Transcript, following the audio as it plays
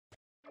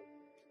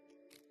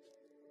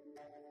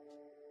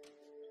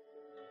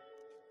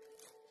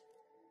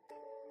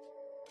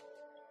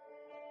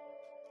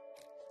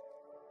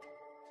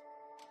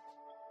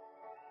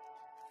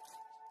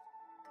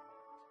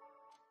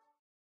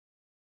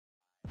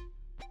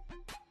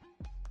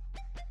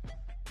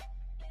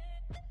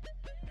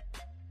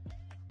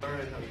learn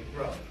and how you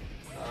grow.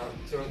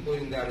 So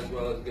including that as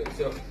well is good.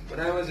 So when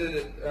I was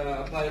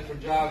applying for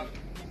jobs,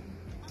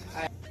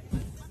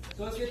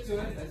 so let's get to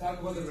it and talk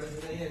about the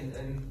resume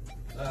and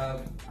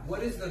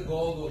what is the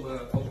goal of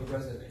a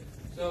resume.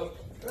 So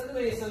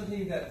resume is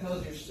something that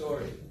tells your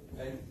story.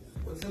 And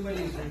when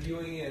somebody is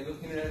reviewing it and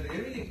looking at it, they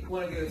really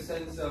want to get a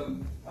sense of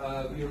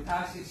your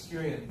past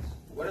experience.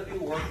 What have you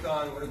worked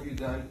on? What have you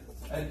done?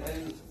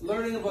 And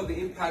learning about the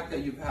impact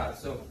that you've had.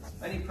 So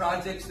any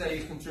projects that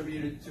you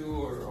contributed to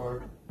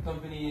or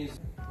companies,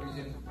 for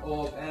example,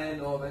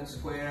 O of N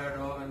squared,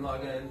 O of N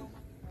log N.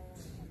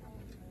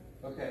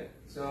 Okay,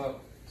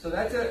 so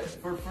that's it.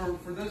 For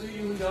those of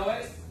you who know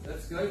it,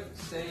 that's good.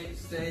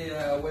 Stay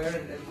aware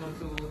and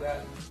comfortable with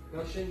that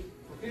notion.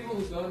 For people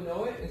who don't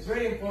know it, it's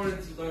very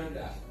important to learn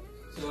that.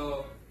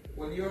 So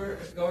when you're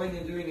going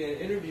and doing an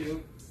interview,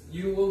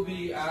 you will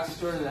be asked to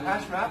store in the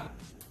hash map.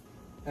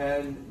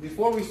 And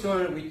before we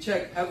store it, we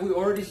check, have we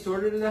already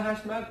stored it in the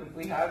hash map? If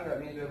we have,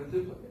 that means we have a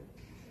duplicate.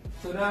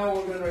 So now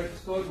we're going to write this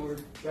code. We're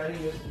writing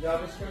this in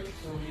JavaScript.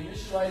 So we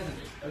initialize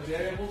a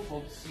variable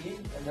called scene,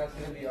 and that's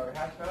going to be our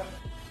hash map.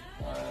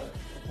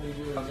 That's how you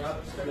do it in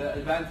JavaScript. The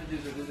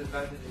advantages or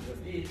disadvantages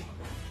of each.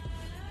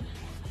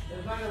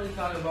 And finally,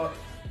 talk about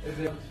if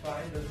it's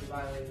fine, does it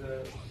violate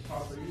the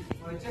properties.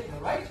 When I check the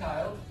right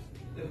child,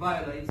 it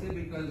violates it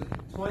because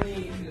 20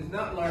 is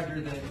not larger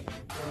than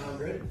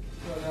 100.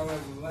 So now we have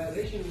a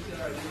violation. We say,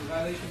 all right, there's a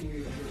violation, we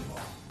return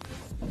false.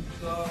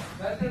 So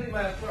that's going to be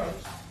my approach.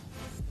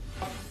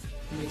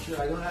 To make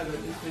sure I don't have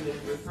an infinite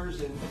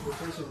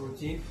recursive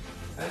routine.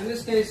 And in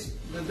this case,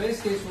 the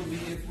base case will be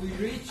if we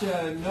reach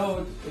a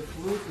node,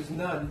 if root is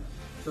none.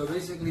 So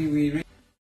basically we reach